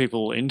getting more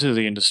people into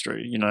the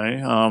industry,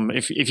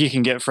 if you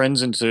can get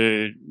friends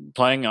into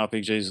playing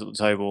RPGs at the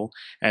table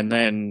and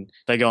then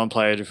they go and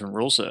play a different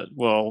rule set,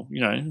 well,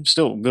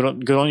 still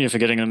good on you for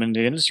getting them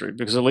into the industry,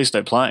 because at least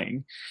they're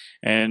playing.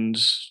 And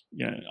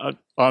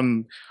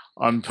I'm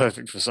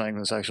perfect for saying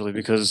this, actually,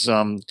 because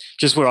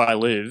just where I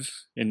live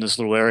in this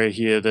little area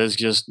here, there's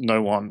just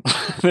no one.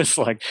 It's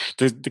like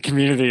the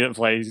community that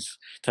plays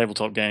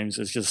tabletop games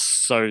is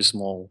just so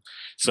small.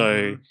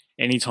 So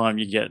anytime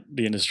you get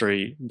the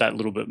industry that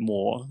little bit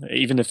more,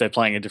 even if they're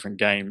playing a different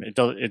game,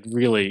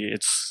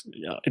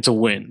 it's a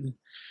win.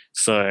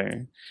 So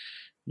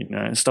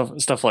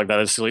Stuff like that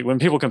is silly. When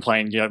people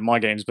complain, my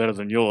game's better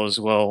than yours,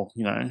 well,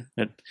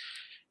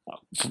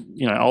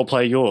 I'll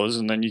play yours,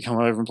 and then you come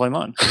over and play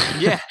mine.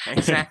 Yeah,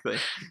 exactly.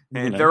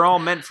 And they're all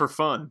meant for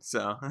fun,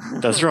 so.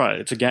 That's right.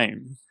 It's a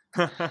game.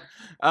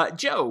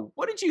 Joe,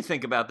 what did you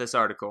think about this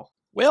article?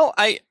 Well,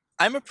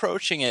 I'm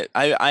approaching it.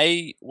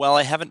 While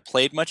I haven't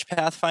played much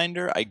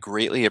Pathfinder, I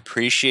greatly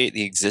appreciate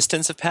the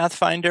existence of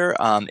Pathfinder,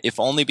 if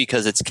only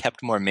because it's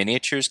kept more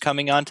miniatures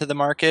coming onto the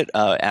market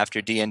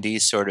after D&D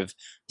sort of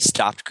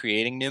stopped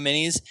creating new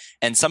minis.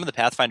 And some of the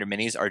Pathfinder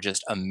minis are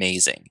just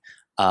amazing.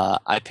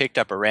 I picked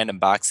up a random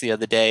box the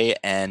other day,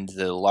 and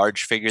the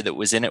large figure that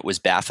was in it was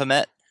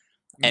Baphomet.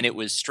 And it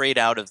was straight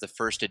out of the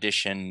first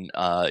edition,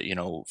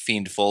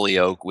 Fiend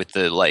Folio with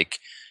the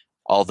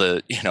all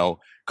the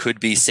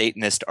could be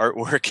Satanist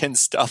artwork and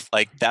stuff.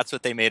 That's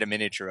what they made a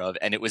miniature of,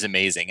 and it was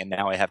amazing. And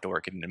now I have to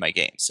work it into my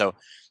game. So,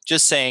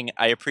 just saying,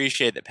 I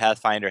appreciate that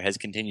Pathfinder has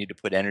continued to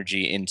put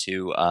energy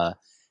into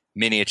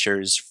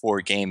miniatures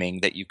for gaming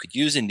that you could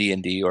use in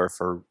D&D or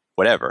for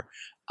whatever.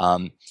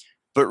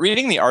 But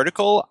reading the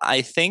article,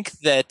 I think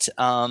that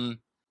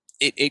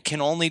it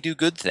can only do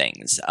good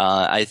things.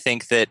 I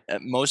think that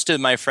most of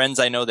my friends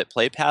I know that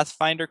play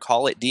Pathfinder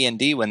call it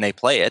D&D when they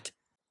play it.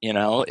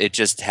 It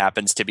just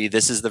happens to be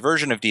this is the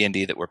version of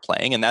D&D that we're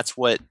playing, and that's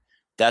what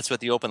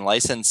the open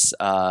license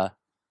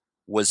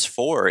was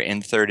for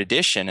in 3rd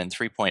edition and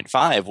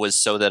 3.5 was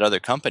so that other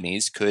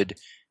companies could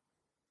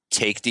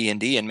take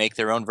D&D and make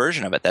their own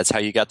version of it. That's how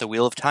you got the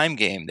Wheel of Time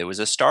game. There was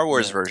a Star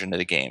Wars version of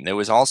the game. There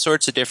was all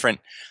sorts of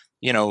different,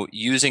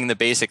 using the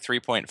basic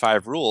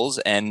 3.5 rules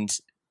and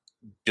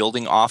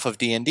building off of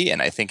D&D.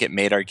 And I think it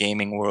made our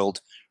gaming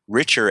world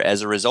richer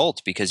as a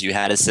result because you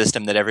had a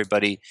system that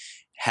everybody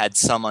had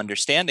some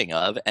understanding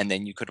of, and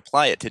then you could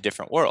apply it to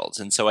different worlds.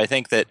 And so I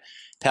think that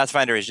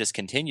Pathfinder has just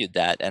continued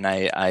that, and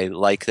I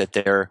like that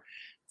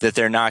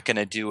they're not going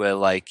to do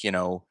a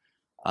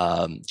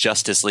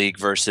Justice League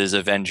versus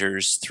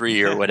Avengers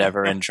 3 or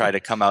whatever and try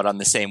to come out on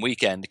the same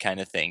weekend kind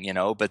of thing,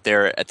 but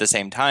they're at the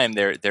same time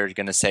they're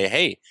going to say,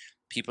 hey,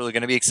 people are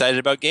going to be excited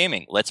about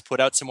gaming. Let's put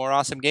out some more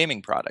awesome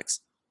gaming products.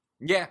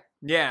 Yeah,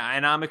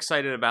 and I'm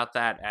excited about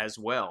that as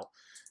well.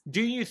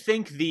 Do you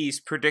think these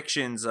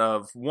predictions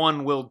of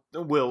one will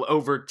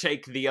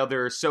overtake the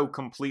other so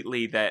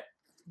completely that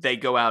they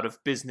go out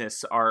of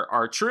business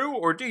are true?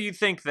 Or do you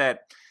think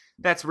that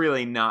that's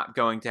really not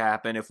going to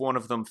happen? If one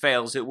of them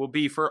fails, it will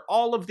be for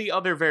all of the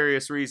other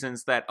various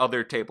reasons that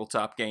other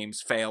tabletop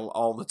games fail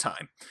all the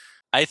time.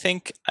 I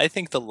think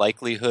the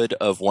likelihood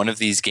of one of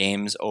these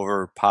games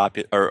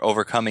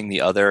overcoming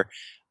the other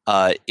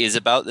is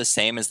about the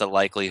same as the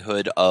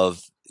likelihood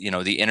of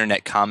the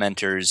internet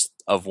commenters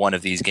of one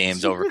of these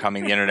games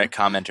overcoming the internet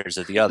commenters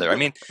of the other. I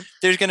mean,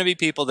 there's going to be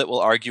people that will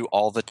argue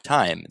all the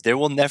time. There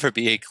will never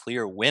be a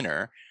clear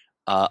winner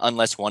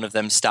unless one of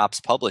them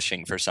stops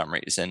publishing for some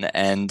reason.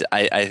 And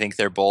I think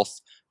they're both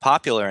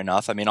popular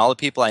enough. I mean, all the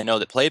people I know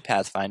that play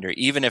Pathfinder,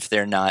 even if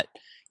they're not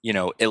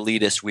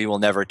elitist, we will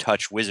never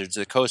touch Wizards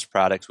of the Coast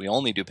products, we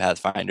only do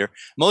Pathfinder.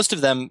 Most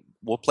of them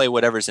will play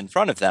whatever's in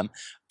front of them,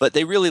 but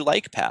they really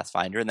like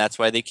Pathfinder, and that's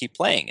why they keep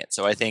playing it.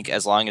 So I think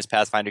as long as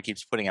Pathfinder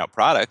keeps putting out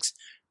products,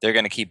 they're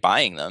going to keep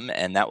buying them,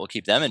 and that will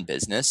keep them in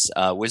business.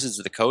 Wizards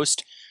of the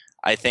Coast,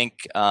 I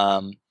think,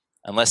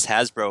 unless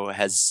Hasbro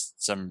has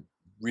some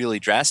really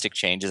drastic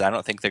changes, I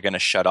don't think they're going to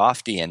shut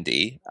off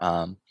D&D.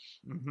 And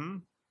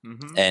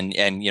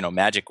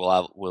Magic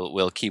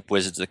will keep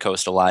Wizards of the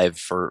Coast alive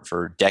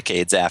for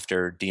decades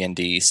after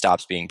D&D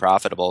stops being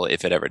profitable,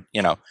 if it ever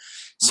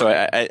So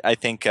right. I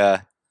think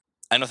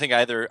I don't think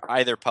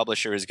either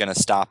publisher is going to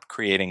stop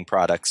creating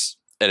products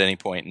at any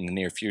point in the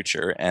near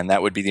future, and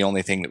that would be the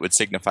only thing that would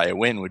signify a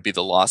win would be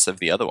the loss of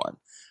the other one.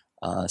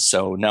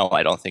 So no,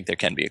 I don't think there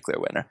can be a clear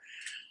winner.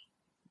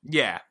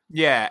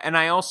 Yeah, and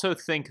I also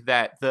think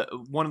that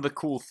one of the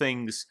cool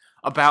things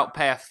about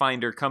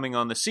Pathfinder coming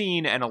on the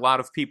scene and a lot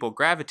of people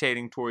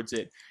gravitating towards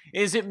it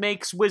is it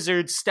makes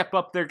Wizards step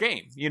up their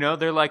game.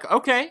 They're like,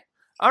 okay,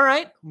 all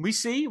right,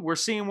 we're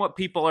seeing what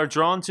people are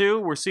drawn to,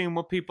 we're seeing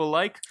what people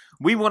like,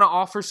 we want to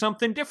offer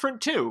something different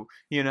too,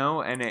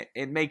 and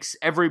it makes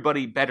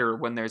everybody better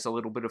when there's a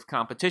little bit of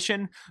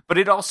competition, but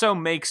it also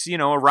makes, a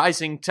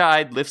rising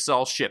tide lifts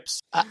all ships.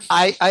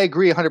 I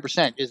agree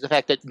 100%, is the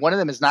fact that one of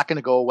them is not going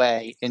to go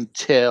away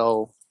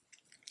until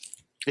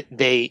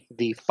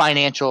the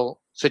financial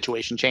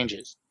situation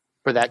changes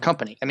for that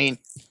company. I mean,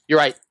 you're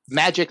right,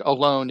 Magic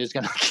alone is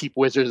going to keep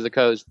Wizards of the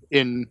Coast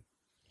in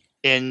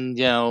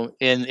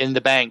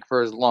the bank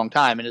for a long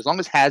time, and as long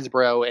as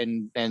Hasbro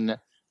and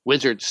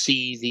Wizards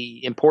see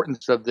the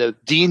importance of the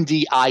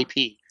D&D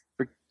IP,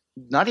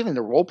 not even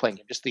the role playing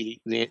game, just the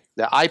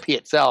IP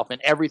itself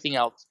and everything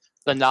else,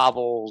 the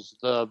novels,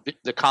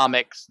 the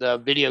comics, the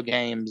video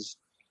games,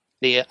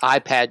 the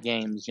iPad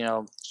games,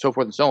 so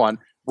forth and so on,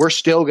 we're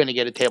still going to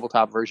get a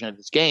tabletop version of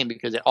this game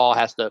because it all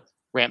has to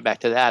ramp back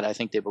to that. I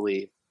think they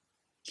believe.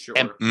 Sure.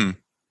 And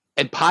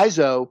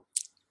Paizo,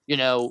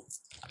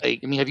 I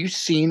mean, have you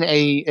seen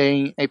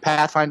a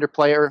Pathfinder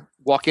player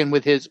walk in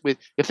with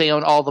if they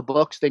own all the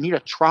books, they need a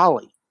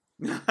trolley.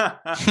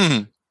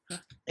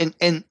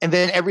 and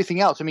then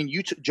everything else. I mean,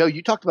 Joe,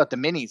 you talked about the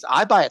minis.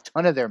 I buy a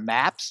ton of their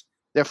maps,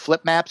 their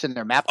flip maps, and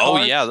their map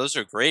cards. Oh yeah, those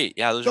are great.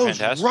 Yeah, those are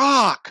fantastic.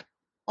 Rock.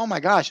 Oh my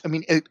gosh! I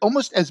mean,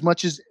 almost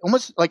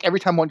like every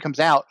time one comes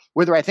out,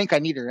 whether I think I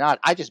need it or not,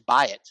 I just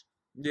buy it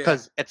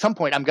because at some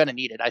point I'm going to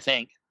need it. I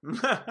think.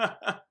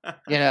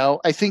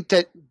 I think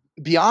that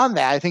beyond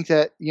that, I think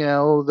that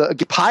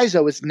the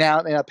Paizo is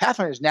now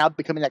Pathfinder is now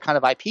becoming that kind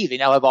of IP. They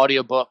now have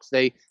audiobooks.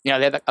 They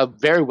have a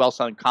very well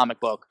selling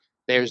comic book.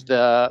 There's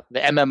the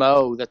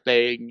MMO that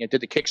they did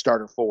the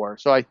Kickstarter for.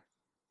 So I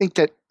think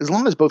that as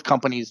long as both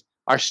companies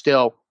are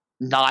still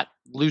not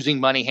losing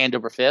money hand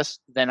over fist,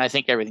 then I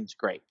think everything's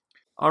great.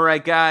 All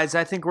right, guys,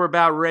 I think we're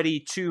about ready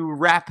to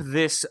wrap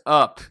this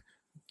up.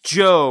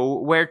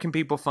 Joe, where can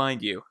people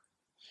find you?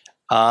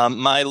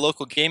 My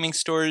local gaming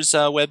store's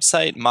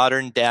website,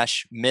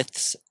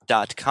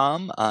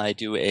 modern-myths.com. I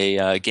do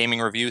a gaming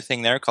review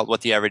thing there called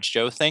What the Average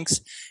Joe Thinks.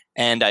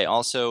 And I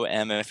also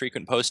am a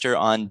frequent poster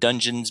on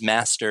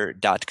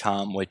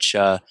dungeonsmaster.com, which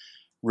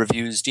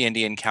reviews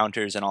D&D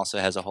encounters and also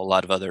has a whole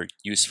lot of other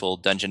useful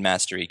dungeon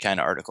mastery kind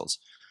of articles.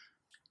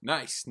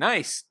 Nice.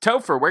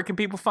 Topher, where can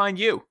people find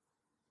you?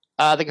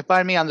 They can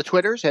find me on the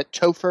Twitters at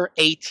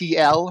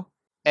TopherATL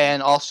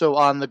and also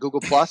on the Google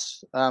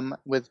Plus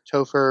with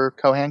Topher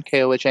Kohan,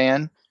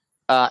 Kohan.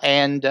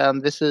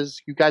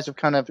 You guys have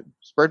kind of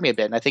spurred me a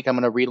bit, and I think I'm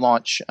going to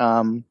relaunch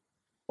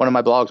one of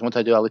my blogs. Once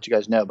I do, I'll let you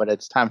guys know, but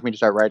it's time for me to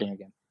start writing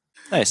again.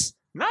 Nice.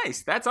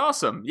 That's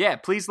awesome. Yeah,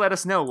 please let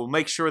us know. We'll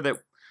make sure that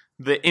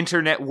the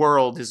internet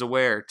world is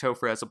aware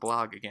Topher has a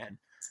blog again.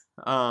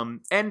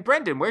 And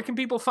Brendan, where can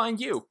people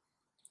find you?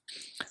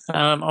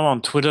 I'm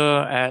on Twitter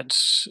at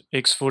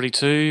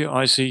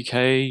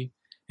X42,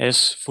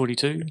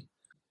 ICKS42.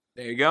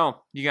 There you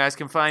go. You guys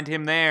can find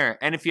him there.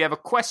 And if you have a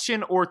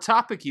question or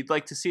topic you'd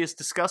like to see us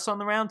discuss on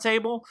the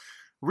roundtable,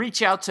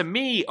 reach out to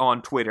me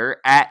on Twitter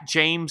at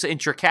James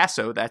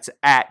Introcaso. That's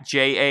at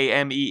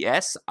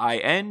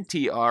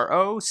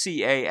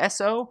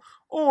JamesIntrocaso,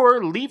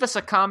 or leave us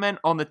a comment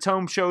on the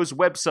Tome Show's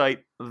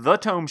website,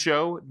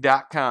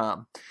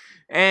 thetomeshow.com.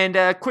 And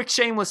a quick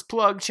shameless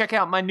plug, check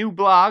out my new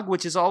blog,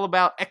 which is all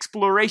about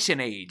Exploration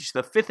Age,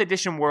 the 5th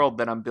edition world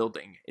that I'm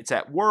building. It's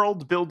at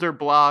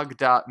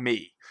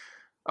worldbuilderblog.me.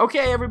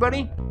 Okay,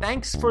 everybody,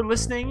 thanks for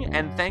listening,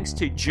 and thanks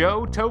to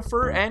Joe,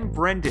 Topher, and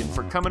Brendan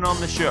for coming on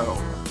the show.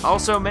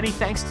 Also, many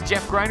thanks to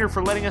Jeff Greiner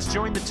for letting us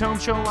join the Tome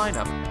Show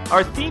lineup.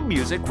 Our theme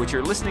music, which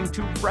you're listening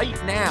to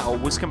right now,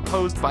 was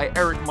composed by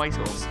Eric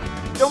Michaels.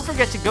 Don't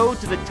forget to go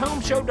to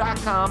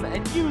thetomeshow.com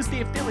and use the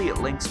affiliate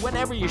links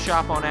whenever you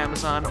shop on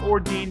Amazon or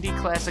D&D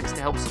Classics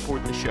to help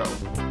support the show.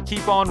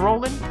 Keep on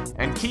rolling,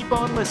 and keep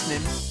on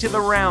listening to The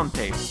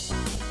Roundtable.